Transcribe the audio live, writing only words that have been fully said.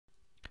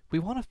we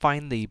want to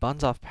find the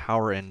Banzhaf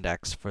power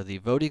index for the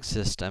voting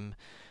system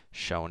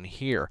shown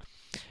here.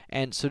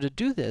 And so to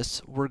do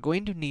this, we're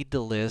going to need to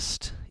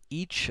list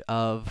each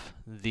of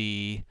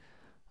the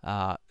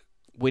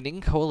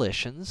winning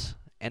coalitions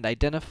and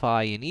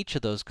identify in each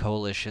of those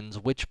coalitions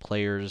which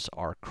players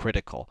are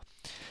critical.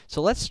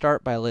 So let's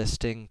start by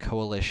listing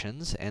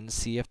coalitions and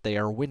see if they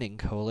are winning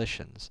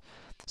coalitions.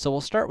 So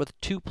we'll start with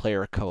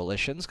two-player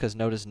coalitions, because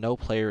notice no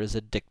player is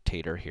a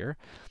dictator here.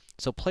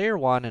 So player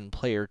 1 and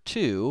player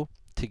 2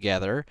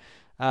 together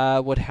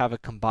would have a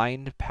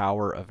combined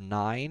power of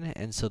 9,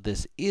 and so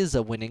this is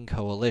a winning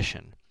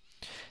coalition.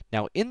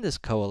 Now in this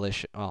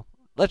coalition, well,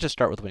 let's just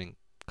start with winning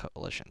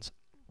coalitions.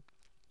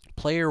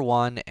 Player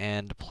 1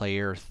 and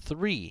player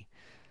 3.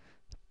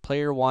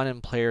 Player 1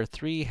 and player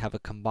 3 have a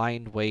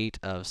combined weight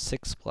of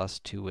 6 plus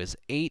 2 is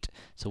 8,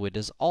 so it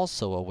is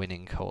also a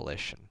winning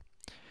coalition.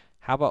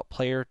 How about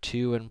player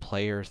 2 and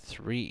player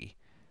 3?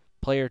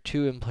 Player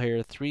 2 and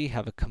player 3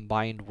 have a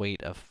combined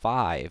weight of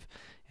 5,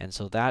 and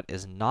so that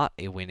is not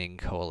a winning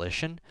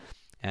coalition,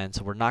 and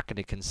so we're not going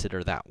to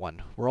consider that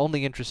one. We're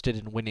only interested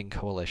in winning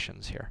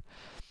coalitions here.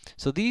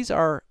 So these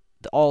are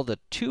all the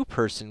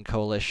two-person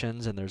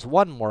coalitions, and there's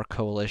one more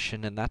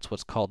coalition, and that's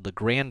what's called the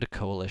grand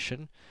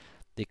coalition,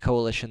 the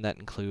coalition that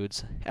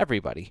includes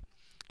everybody.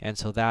 And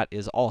so that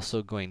is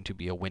also going to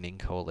be a winning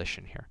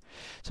coalition here.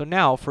 So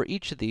now, for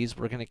each of these,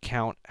 we're going to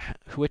count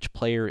which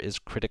player is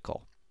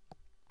critical.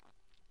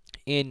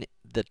 In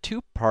the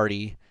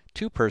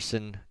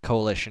two-person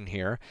coalition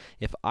here,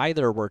 if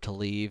either were to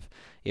leave,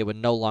 it would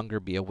no longer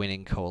be a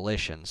winning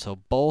coalition. So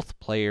both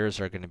players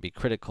are going to be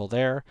critical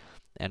there,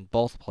 and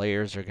both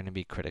players are going to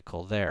be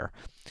critical there.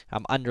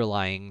 I'm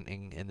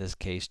underlining in this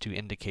case to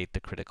indicate the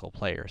critical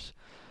players.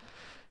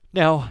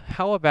 Now,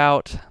 how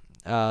about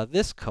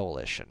this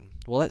coalition?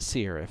 Well, let's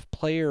see here. If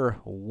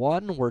player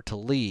 1 were to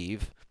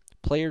leave,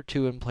 player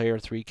 2 and player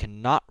 3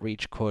 cannot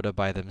reach quota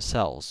by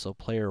themselves, so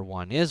player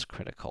 1 is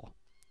critical.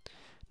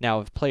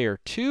 Now, if player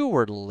 2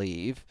 were to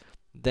leave,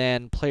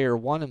 then player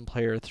 1 and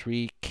player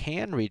 3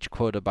 can reach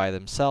quota by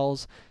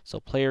themselves, so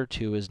player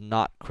 2 is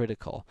not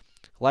critical.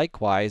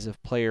 Likewise,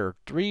 if player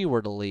 3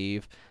 were to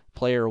leave,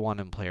 player 1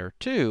 and player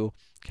 2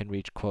 can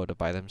reach quota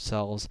by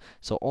themselves,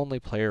 so only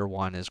player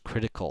 1 is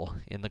critical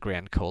in the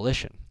grand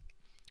coalition.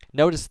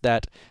 Notice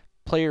that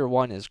player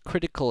 1 is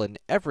critical in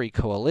every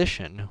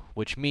coalition,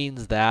 which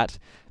means that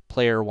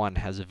player 1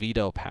 has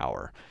veto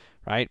power,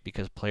 right?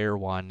 Because player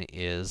 1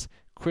 is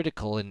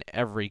critical in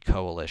every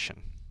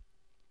coalition.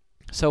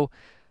 So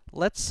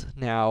let's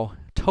now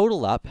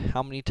total up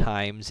how many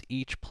times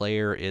each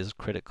player is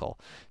critical.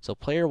 So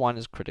player 1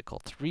 is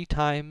critical 3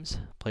 times,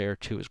 player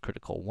 2 is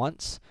critical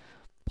once,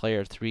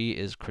 player 3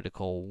 is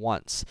critical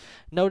once.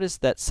 Notice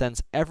that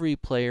since every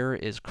player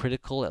is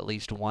critical at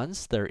least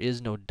once, there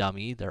is no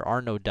dummy. There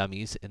are no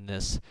dummies in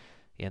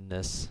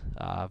this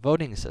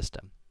voting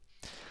system.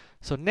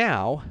 So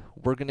now,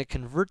 we're going to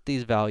convert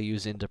these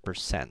values into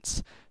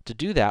percents. To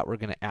do that, we're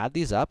going to add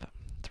these up.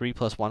 3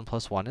 plus 1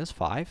 plus 1 is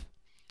 5.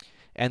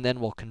 And then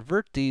we'll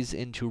convert these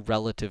into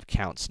relative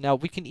counts. Now,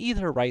 we can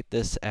either write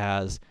this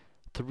as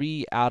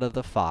 3 out of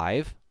the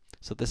 5.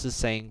 So this is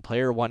saying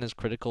player 1 is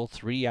critical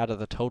 3 out of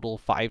the total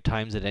 5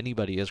 times that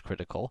anybody is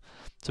critical.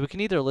 So we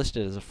can either list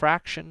it as a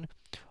fraction,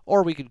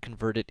 or we could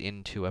convert it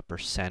into a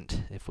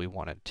percent if we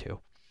wanted to.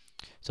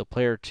 So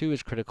player 2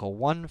 is critical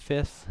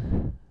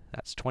 1/5.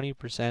 That's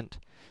 20%.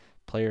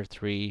 Player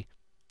 3,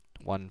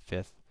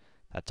 1/5.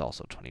 That's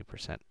also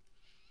 20%.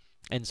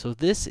 And so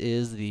this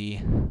is the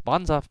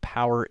Banzhaf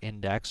power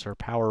index, or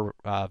power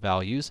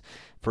values,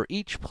 for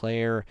each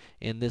player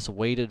in this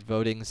weighted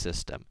voting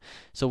system.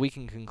 So we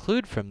can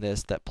conclude from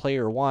this that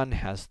player 1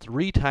 has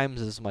 3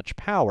 times as much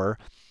power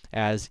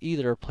as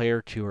either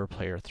player 2 or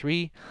player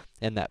 3,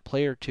 and that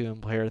player 2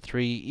 and player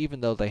 3,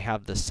 even though they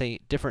have the same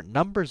different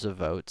numbers of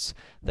votes,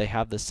 they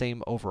have the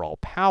same overall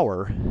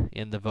power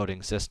in the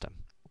voting system.